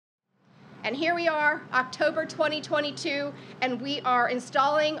And here we are, October 2022, and we are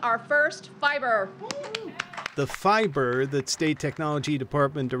installing our first fiber. The fiber that State Technology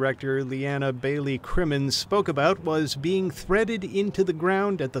Department Director Leanna Bailey Crimmins spoke about was being threaded into the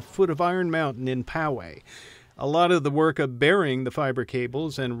ground at the foot of Iron Mountain in Poway. A lot of the work of burying the fiber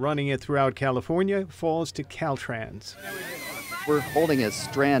cables and running it throughout California falls to Caltrans. We're holding a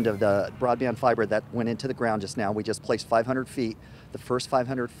strand of the broadband fiber that went into the ground just now. We just placed 500 feet, the first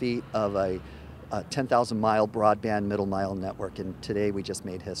 500 feet of a 10,000-mile broadband middle-mile network, and today we just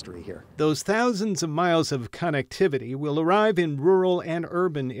made history here. Those thousands of miles of connectivity will arrive in rural and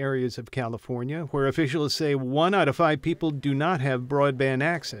urban areas of California, where officials say 1 out of 5 people do not have broadband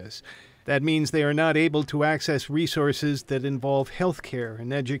access. That means they are not able to access resources that involve health care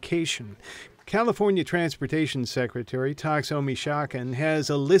and education. California Transportation Secretary Taxomi Shakan has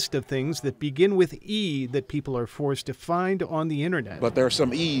a list of things that begin with E that people are forced to find on the internet. But there are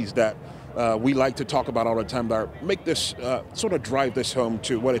some E's that we like to talk about all the time that make this sort of drive this home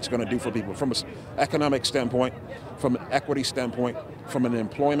to what it's going to do for people from an economic standpoint, from an equity standpoint, from an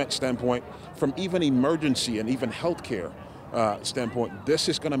employment standpoint, from even emergency and even healthcare standpoint. This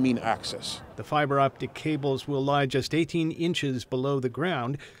is going to mean access. The fiber optic cables will lie just 18 inches below the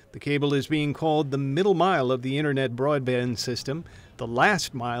ground. The cable is being called the middle mile of the internet broadband system. The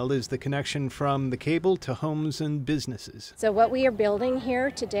last mile is the connection from the cable to homes and businesses. So what we are building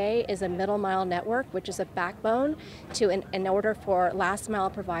here today is a middle mile network, which is a backbone in order for last mile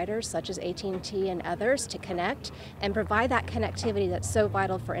providers such as AT&T and others to connect and provide that connectivity that's so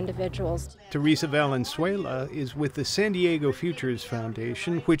vital for individuals. Teresa Valenzuela is with the San Diego Futures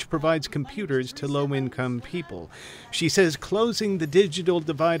Foundation, which provides computers to low-income people. She says closing the digital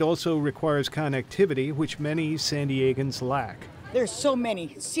divide also requires connectivity, which many San Diegans lack. There's so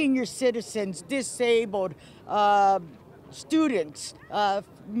many senior citizens, disabled, students,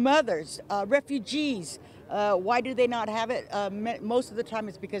 mothers, refugees. Why do they not have it? Most of the time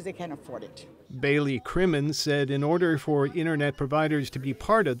it's because they can't afford it. Bailey Crimmins said in order for internet providers to be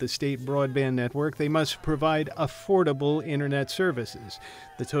part of the state broadband network, they must provide affordable internet services.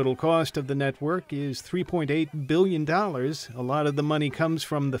 The total cost of the network is $3.8 billion. A lot of the money comes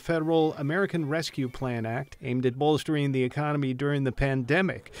from the federal American Rescue Plan Act, aimed at bolstering the economy during the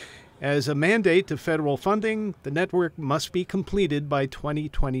pandemic. As a mandate to federal funding, the network must be completed by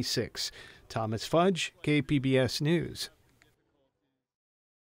 2026. Thomas Fudge, KPBS News.